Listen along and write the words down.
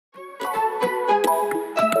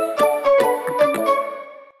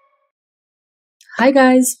Hi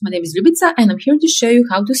guys, my name is Ljubica and I'm here to show you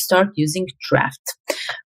how to start using Trafft.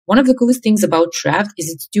 One of the coolest things about Trafft is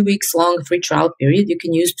its 2 weeks long free trial period you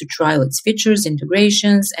can use to trial its features,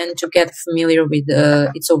 integrations, and to get familiar with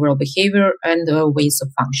its overall behavior and ways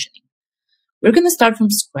of functioning. We're going to start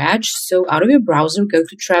from scratch, so out of your browser, go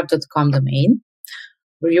to trafft.com domain,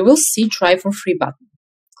 where you will see Try for Free button.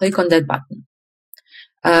 Click on that button.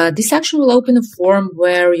 This action will open a form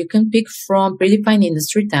where you can pick from predefined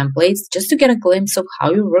industry templates just to get a glimpse of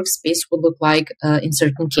how your workspace would look like in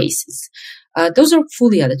certain cases. Those are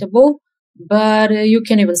fully editable, but you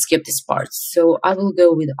can even skip this part. So I will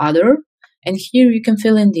go with Other, and here you can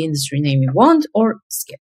fill in the industry name you want or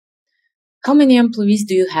skip. How many employees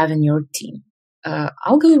do you have in your team?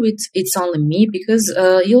 I'll go with It's Only Me because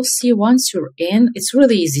you'll see once you're in, it's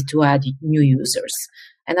really easy to add new users.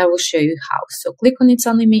 And I will show you how. So click on It's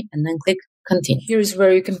Only Me and then click Continue. Here is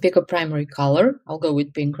where you can pick a primary color. I'll go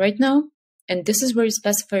with pink right now. And this is where you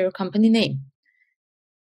specify your company name.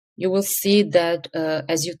 You will see that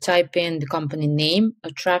as you type in the company name,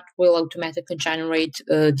 Trafft will automatically generate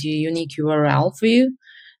the unique URL for you.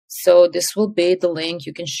 So this will be the link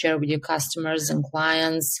you can share with your customers and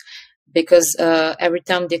clients, because every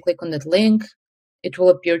time they click on that link, it will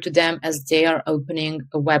appear to them as they are opening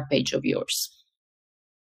a web page of yours.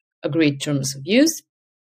 Agree terms of use,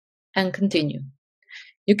 and continue.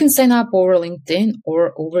 You can sign up over LinkedIn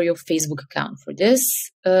or over your Facebook account. For this,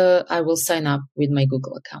 I will sign up with my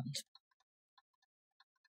Google account.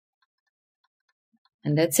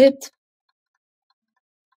 And that's it.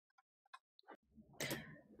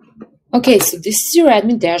 Okay, so this is your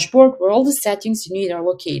admin dashboard where all the settings you need are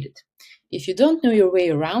located. If you don't know your way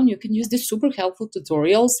around, you can use the super helpful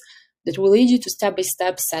tutorials that will lead you to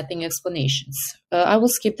step-by-step setting explanations. I will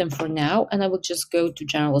skip them for now, and I will just go to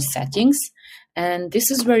General Settings. And this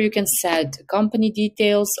is where you can set company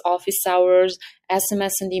details, office hours,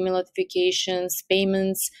 SMS and email notifications,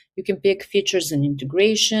 payments. You can pick features and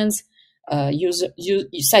integrations, you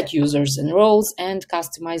set users and roles, and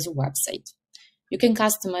customize a website. You can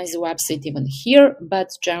customize the website even here, but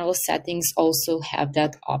General Settings also have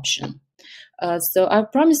that option. So I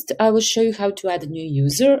promised I will show you how to add a new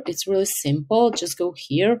user. It's really simple. Just go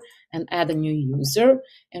here and add a new user.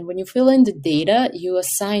 And when you fill in the data, you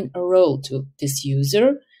assign a role to this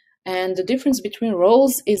user. And the difference between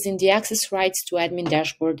roles is in the access rights to admin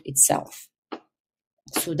dashboard itself.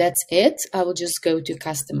 So that's it. I will just go to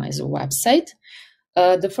customize a website.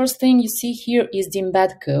 The first thing you see here is the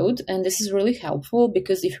embed code. And this is really helpful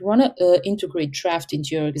because if you want to integrate Trafft into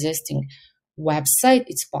your existing website,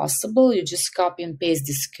 it's possible. You just copy and paste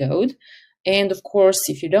this code. And of course,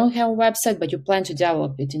 if you don't have a website but you plan to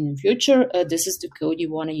develop it in the future, this is the code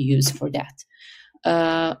you want to use for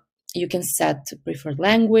that. You can set preferred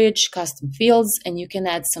language, custom fields, and you can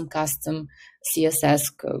add some custom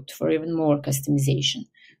CSS code for even more customization.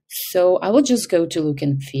 So I will just go to look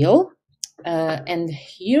and feel. And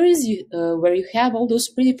here is where you have all those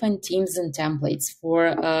predefined themes and templates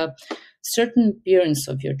for certain appearance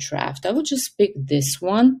of your Trafft. I will just pick this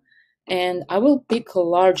one, and I will pick a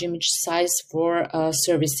large image size for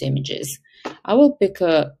service images. I will pick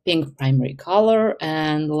a pink primary color,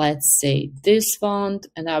 and let's say this font,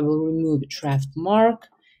 and I will remove a Trafft mark,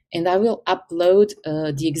 and I will upload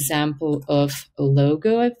the example of a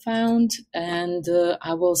logo I found, and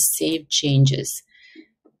I will save changes.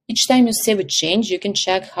 Each time you save a change, you can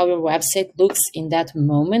check how your website looks in that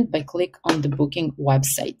moment by click on the booking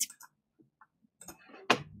website.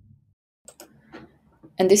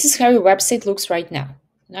 And this is how your website looks right now.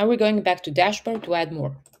 Now we're going back to dashboard to add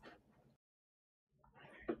more.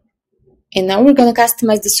 And now we're going to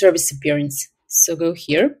customize the service appearance. So go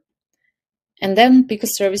here and then pick a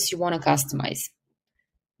service you want to customize.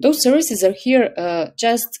 Those services are here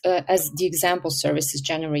just as the example services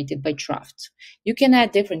generated by Trafft. You can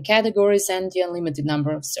add different categories and the unlimited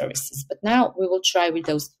number of services, but now we will try with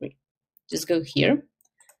those three. Just go here,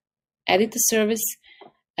 edit the service,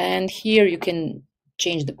 and here you can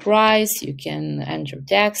change the price, you can enter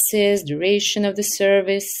taxes, duration of the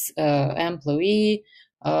service, employee,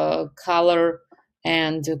 color,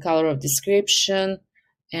 and the color of description.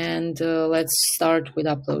 And let's start with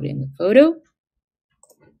uploading a photo.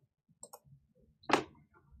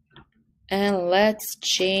 And let's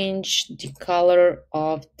change the color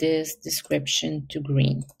of this description to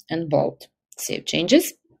green and bold. Save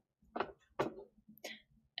changes.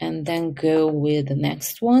 And then go with the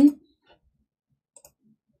next one.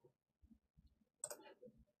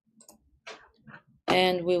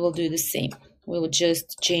 And we will do the same. We will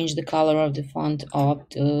just change the color of the font of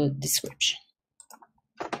the description.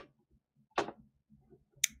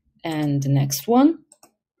 And the next one.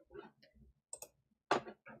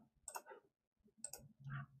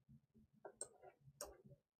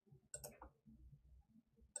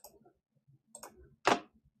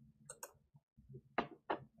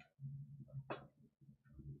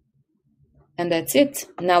 And that's it.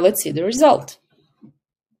 Now let's see the result.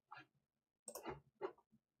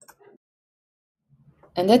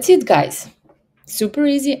 And that's it, guys. Super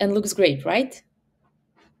easy and looks great, right?